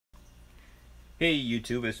Hey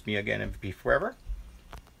YouTube, it's me again, MVP Forever.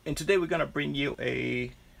 And today we're gonna bring you a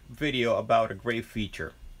video about a great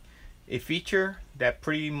feature. A feature that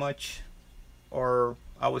pretty much, or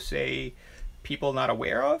I would say, people not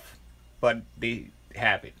aware of, but they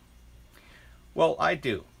have it. Well, I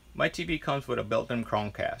do. My TV comes with a built-in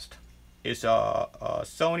Chromecast. It's a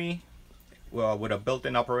Sony with a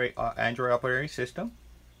built-in Android operating system.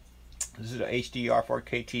 This is a HDR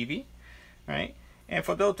 4K TV, right? And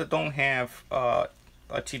for those that don't have a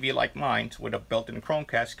TV like mine with a built-in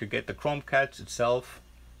Chromecast, you could get the Chromecast itself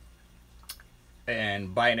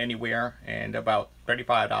and buy it anywhere, and about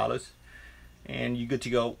 $35, and you're good to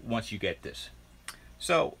go once you get this.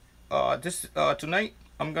 So tonight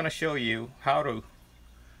I'm gonna show you how to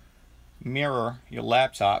mirror your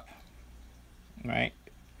laptop, right?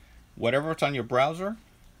 Whatever's on your browser,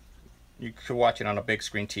 you could watch it on a big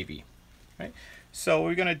screen TV, right? So what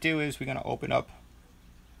we're gonna do is we're gonna open up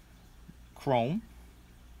Chrome.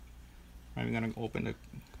 I'm gonna open the,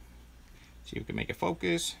 see if we can make it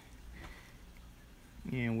focus.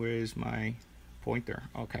 And where is my pointer?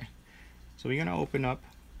 Okay, so we're gonna open up.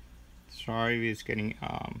 Sorry, it's getting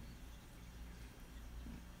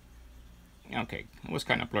okay, it was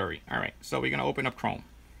kind of blurry. All right, so we're gonna open up Chrome.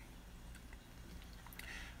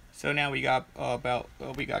 So now we got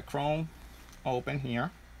we got Chrome open here.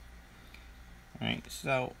 All right,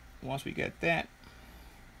 so once we get that,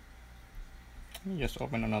 let me just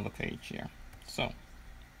open another page here. So,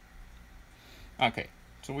 okay,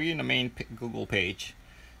 so we're in the main Google page.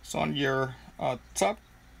 So on your top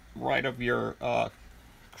right of your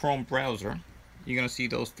Chrome browser, you're gonna see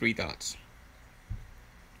those three dots.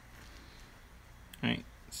 All right,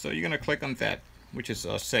 so you're gonna click on that, which is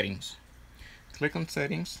settings. Click on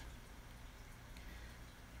settings,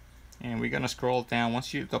 and we're gonna scroll down.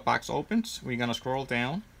 Once the box opens, we're gonna scroll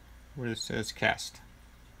down where it says cast.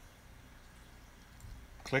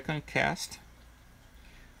 Click on cast.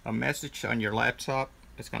 A message on your laptop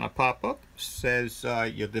is going to pop up, says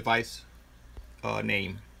your device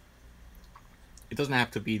name. It doesn't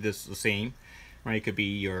have to be the same, right? It could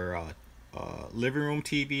be your living room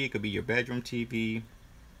TV, it could be your bedroom TV,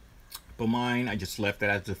 but mine, I just left it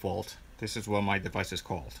as default. This is what my device is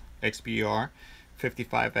called, XBR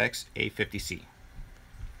 55X A50C,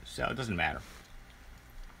 so it doesn't matter.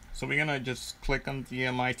 So we're gonna just click on the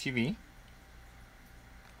my TV.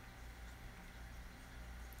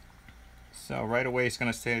 So right away it's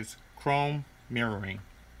going to say it's Chrome mirroring.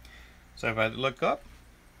 So if I look up,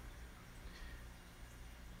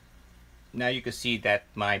 now you can see that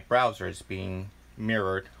my browser is being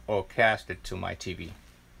mirrored or casted to my TV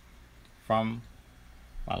from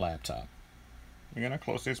my laptop. We're going to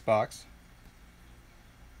close this box.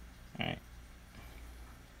 All right.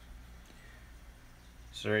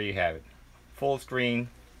 So there you have it. Full screen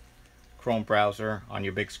Chrome browser on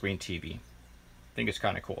your big screen TV. I think it's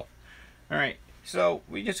kind of cool. Alright, so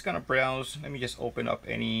we're just gonna browse. Let me just open up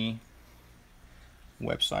any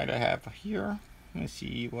website I have here. Let's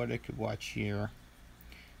see what I could watch here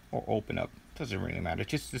or open up. Doesn't really matter.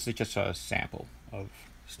 This is just a sample of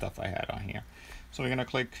stuff I had on here. So we're gonna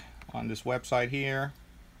click on this website here,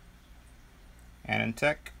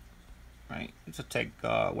 AnandTech. Right, it's a tech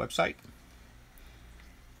website,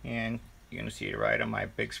 and you're gonna see it right on my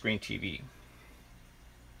big screen TV.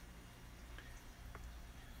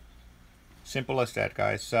 Simple as that,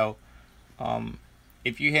 guys. So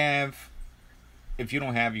if you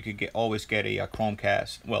don't have, you could always get a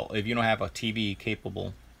Chromecast. Well, if you don't have a TV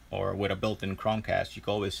capable or with a built-in Chromecast, you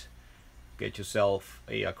can always get yourself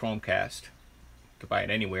a Chromecast. You can buy it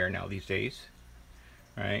anywhere now these days,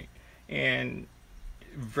 right? And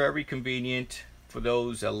very convenient for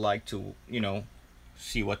those that like to, you know,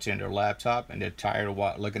 see what's in their laptop and they're tired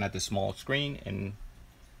of looking at the small screen, and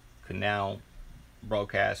can now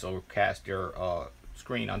broadcast or cast your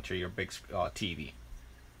screen onto your big TV.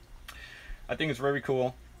 I think it's very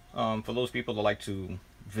cool for those people that like to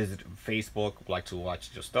visit Facebook, like to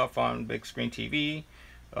watch your stuff on big screen TV.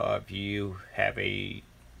 If you have a,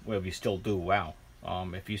 well, if you still do, wow.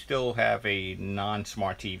 If you still have a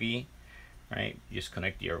non-smart TV, right, you just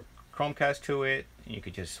connect your Chromecast to it, and you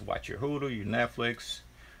could just watch your Hulu, your Netflix,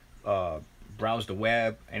 browse the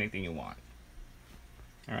web, anything you want.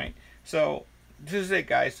 All right, so this is it,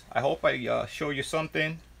 guys. I hope I show you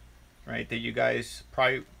something, right, that you guys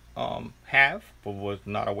probably have but was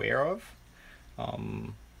not aware of.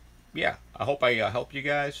 Yeah, I hope I help you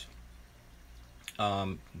guys.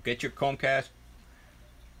 Get your Chromecast,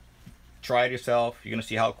 try it yourself. You're gonna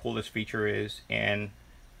see how cool this feature is, and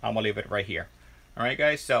I'm gonna leave it right here. All right,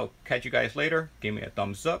 guys, so catch you guys later. Give me a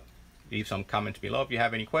thumbs up, leave some comments below if you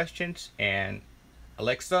have any questions, and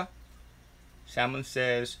Alexa, Salmon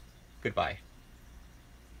says goodbye.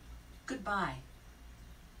 Goodbye.